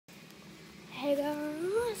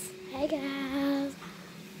Hey guys.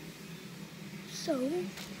 So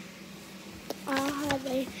I have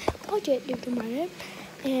a project due tomorrow,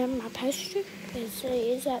 and my poster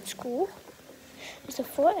is at school. It's a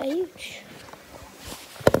 4-H.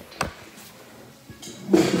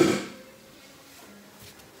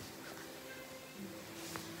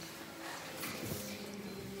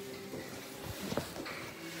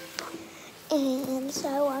 And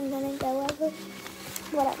so I'm gonna go over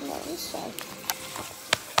what I'm going to say.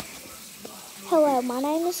 Hello, my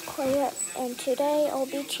name is Claire, and today I'll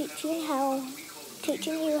be teaching you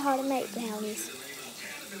how to make brownies.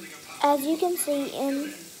 As you can see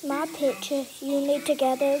in my picture, you need to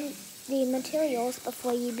gather the materials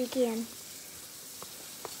before you begin.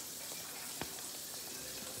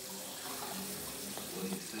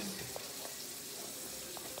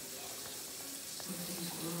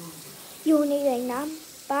 You'll need a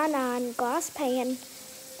 9x9 glass pan,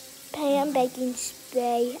 baking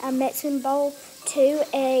spray, a mixing bowl, 2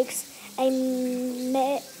 eggs, a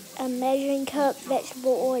measuring cup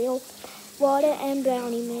vegetable oil, water, and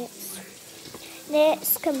brownie mix.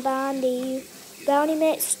 Next, combine the brownie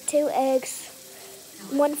mix, 2 eggs,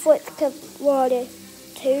 1/4 cup water,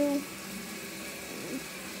 1/2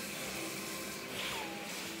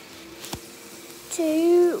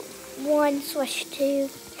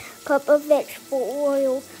 cup of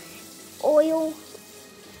vegetable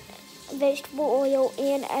oil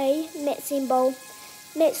in a mixing bowl.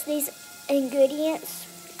 Mix these ingredients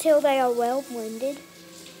till they are well blended.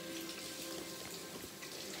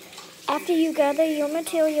 After you gather your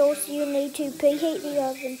materials, you need to preheat the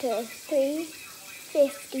oven to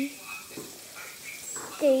 350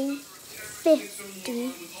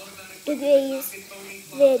 degrees.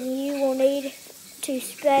 Then you will need to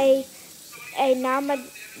spray a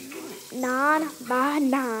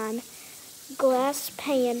 9x9 glass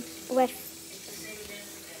pan with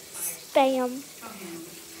Spam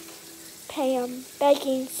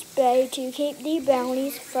baking spray to keep the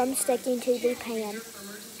brownies from sticking to the pan.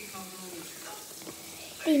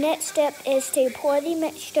 The next step is to pour the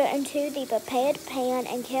mixture into the prepared pan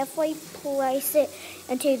and carefully place it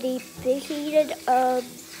into the preheated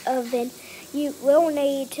oven. You will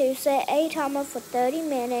need to set a timer for 30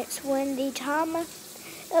 minutes. When the timer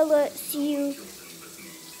alerts you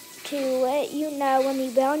to let you know when the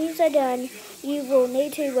brownies are done, you will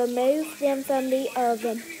need to remove them from the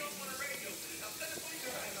oven.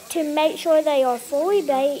 To make sure they are fully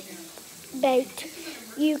baked,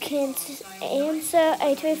 you can insert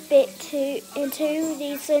a toothpick into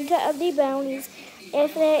the center of the brownies.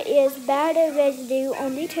 If there is batter residue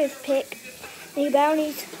on the toothpick, the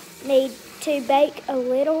brownies need to bake a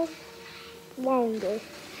little longer.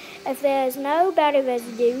 If there is no batter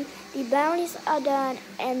residue, the brownies are done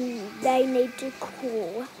and they need to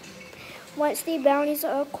cool. Once the brownies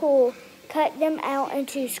are cool, cut them out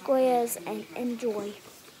into squares and enjoy.